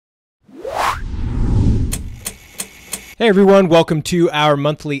Hey everyone, welcome to our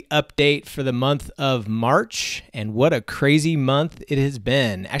monthly update for the month of March. And what a crazy month it has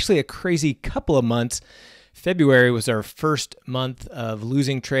been. Actually, a crazy couple of months. February was our first month of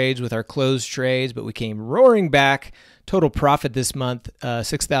losing trades with our closed trades, but we came roaring back. Total profit this month,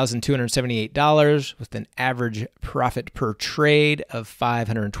 $6,278 with an average profit per trade of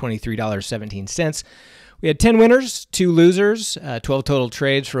 $523.17. We had 10 winners, 2 losers, 12 total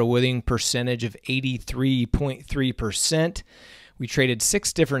trades for a winning percentage of 83.3%. We traded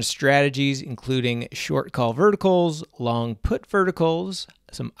 6 different strategies, including short call verticals, long put verticals,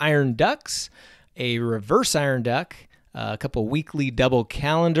 some iron ducks, a reverse iron duck, a couple weekly double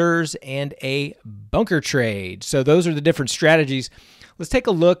calendars, and a bunker trade. So those are the different strategies. Let's take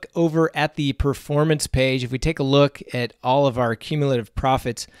a look over at the performance page. If we take a look at all of our cumulative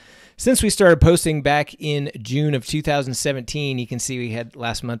profits, since we started posting back in June of 2017, you can see we had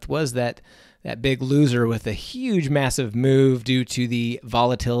last month was that big loser with a huge, massive move due to the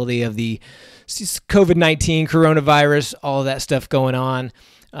volatility of the COVID-19 coronavirus, all of that stuff going on.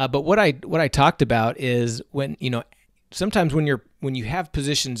 But what I talked about is when, sometimes when you have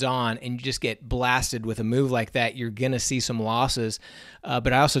positions on and you just get blasted with a move like that, you're going to see some losses.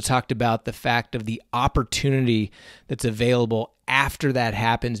 But I also talked about the fact of the opportunity that's available after that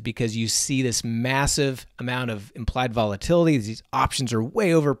happens, because you see this massive amount of implied volatility. These options are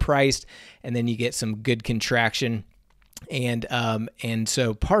way overpriced, and then you get some good contraction. And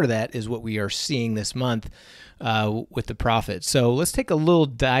so part of that is what we are seeing this month with the profits. So let's take a little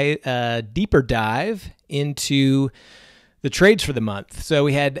deeper dive into the trades for the month. So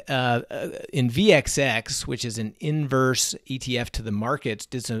we had in VXX, which is an inverse ETF to the markets,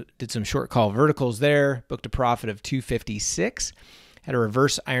 did some short call verticals there, booked a profit of 256. Had a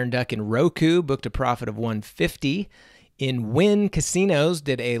reverse iron duck in Roku, booked a profit of 150. In Win Casinos,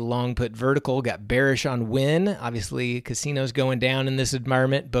 did a long put vertical, got bearish on Win. Obviously, casinos going down in this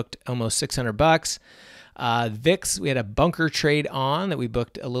environment, booked almost $600. VIX, we had a bunker trade on that we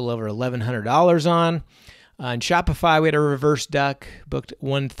booked a little over $1,100 on. In Shopify, we had a reverse duck, booked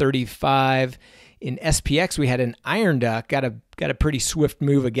 135. In SPX, we had an iron duck, got a pretty swift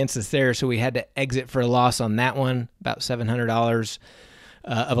move against us there, so we had to exit for a loss on that one, about $700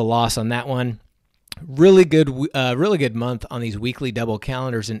 of a loss on that one. Really good month on these weekly double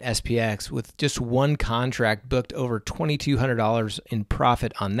calendars in SPX, with just one contract booked over $2,200 in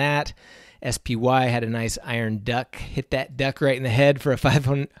profit on that. SPY had a nice iron duck, hit that duck right in the head for a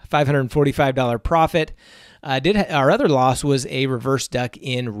 $545 profit. Our other loss was a reverse duck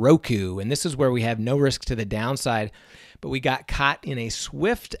in Roku, and this is where we have no risk to the downside, but we got caught in a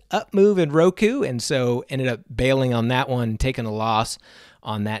swift up move in Roku, and so ended up bailing on that one, taking a loss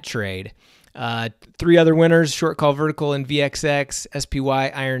on that trade. 3 other winners, short call vertical in VXX, SPY,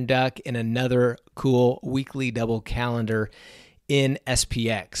 iron duck, and another cool weekly double calendar in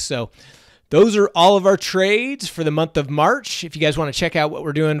SPX. So those are all of our trades for the month of March. If you guys want to check out what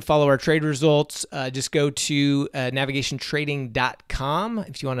we're doing, follow our trade results, just go to NavigationTrading.com.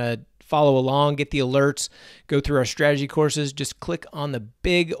 If you want to follow along, get the alerts, go through our strategy courses, just click on the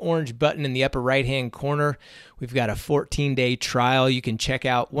big orange button in the upper right-hand corner. We've got a 14-day trial. You can check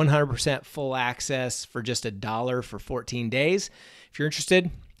out 100% full access for just $1 for 14 days. If you're interested,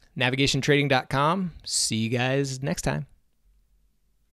 NavigationTrading.com. See you guys next time.